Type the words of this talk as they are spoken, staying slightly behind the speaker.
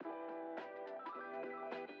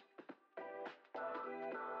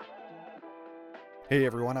Hey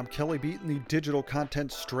everyone, I'm Kelly Beaton, the digital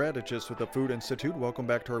content strategist with the Food Institute. Welcome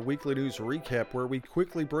back to our weekly news recap where we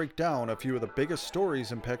quickly break down a few of the biggest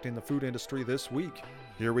stories impacting the food industry this week.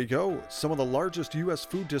 Here we go. Some of the largest U.S.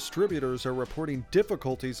 food distributors are reporting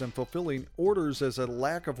difficulties in fulfilling orders as a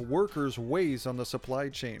lack of workers weighs on the supply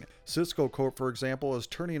chain. Sysco Corp, for example, is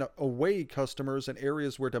turning away customers in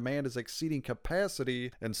areas where demand is exceeding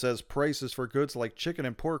capacity and says prices for goods like chicken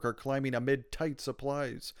and pork are climbing amid tight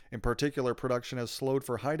supplies. In particular, production has slowed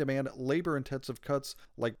for high-demand, labor-intensive cuts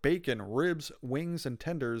like bacon, ribs, wings, and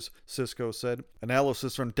tenders, Sysco said.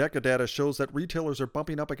 Analysis from Decadata shows that retailers are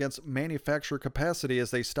bumping up against manufacturer capacity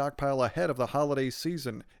as they stockpile ahead of the holiday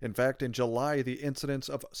season. In fact, in July, the incidence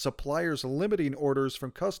of suppliers limiting orders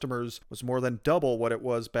from customers was more than double what it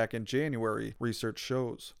was back in January, research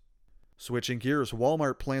shows. Switching gears,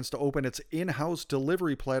 Walmart plans to open its in-house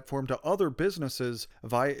delivery platform to other businesses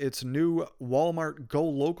via its new Walmart Go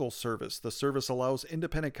Local service. The service allows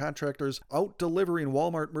independent contractors out delivering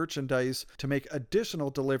Walmart merchandise to make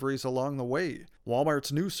additional deliveries along the way.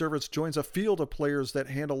 Walmart's new service joins a field of players that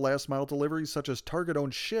handle last-mile deliveries such as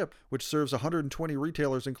Target-owned Ship, which serves 120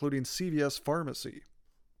 retailers including CVS Pharmacy.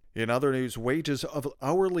 In other news, wages of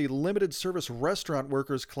hourly limited service restaurant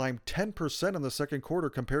workers climbed 10% in the second quarter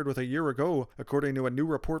compared with a year ago, according to a new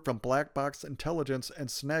report from Black Box Intelligence and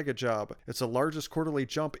Snagajob. It's the largest quarterly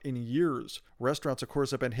jump in years. Restaurants, of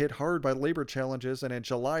course, have been hit hard by labor challenges, and in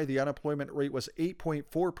July, the unemployment rate was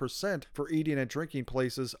 8.4% for eating and drinking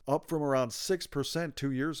places, up from around 6%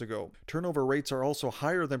 2 years ago. Turnover rates are also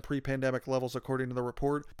higher than pre-pandemic levels, according to the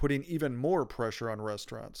report, putting even more pressure on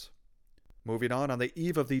restaurants. Moving on the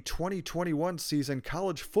eve of the 2021 season,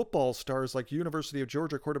 college football stars like University of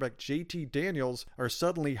Georgia quarterback JT Daniels are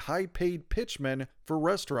suddenly high-paid pitchmen for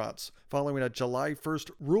restaurants, following a July 1st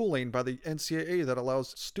ruling by the NCAA that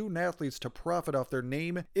allows student-athletes to profit off their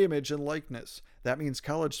name, image, and likeness. That means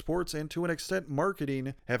college sports and, to an extent,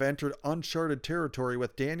 marketing have entered uncharted territory,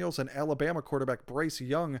 with Daniels and Alabama quarterback Bryce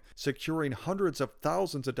Young securing hundreds of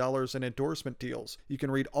thousands of dollars in endorsement deals. You can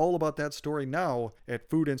read all about that story now at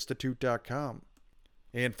foodinstitute.com.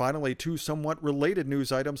 And finally, two somewhat related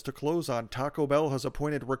news items to close on. Taco Bell has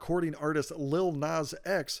appointed recording artist Lil Nas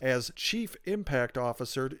X as Chief Impact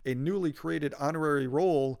Officer, a newly created honorary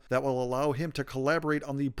role that will allow him to collaborate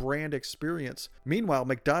on the brand experience. Meanwhile,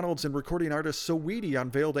 McDonald's and recording artist Saweetie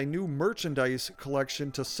unveiled a new merchandise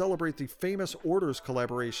collection to celebrate the famous Orders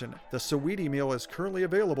collaboration. The Saweetie meal is currently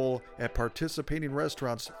available at participating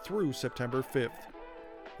restaurants through September 5th.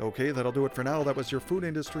 Okay, that'll do it for now. That was your food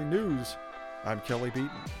industry news. I'm Kelly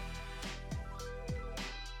Beaton.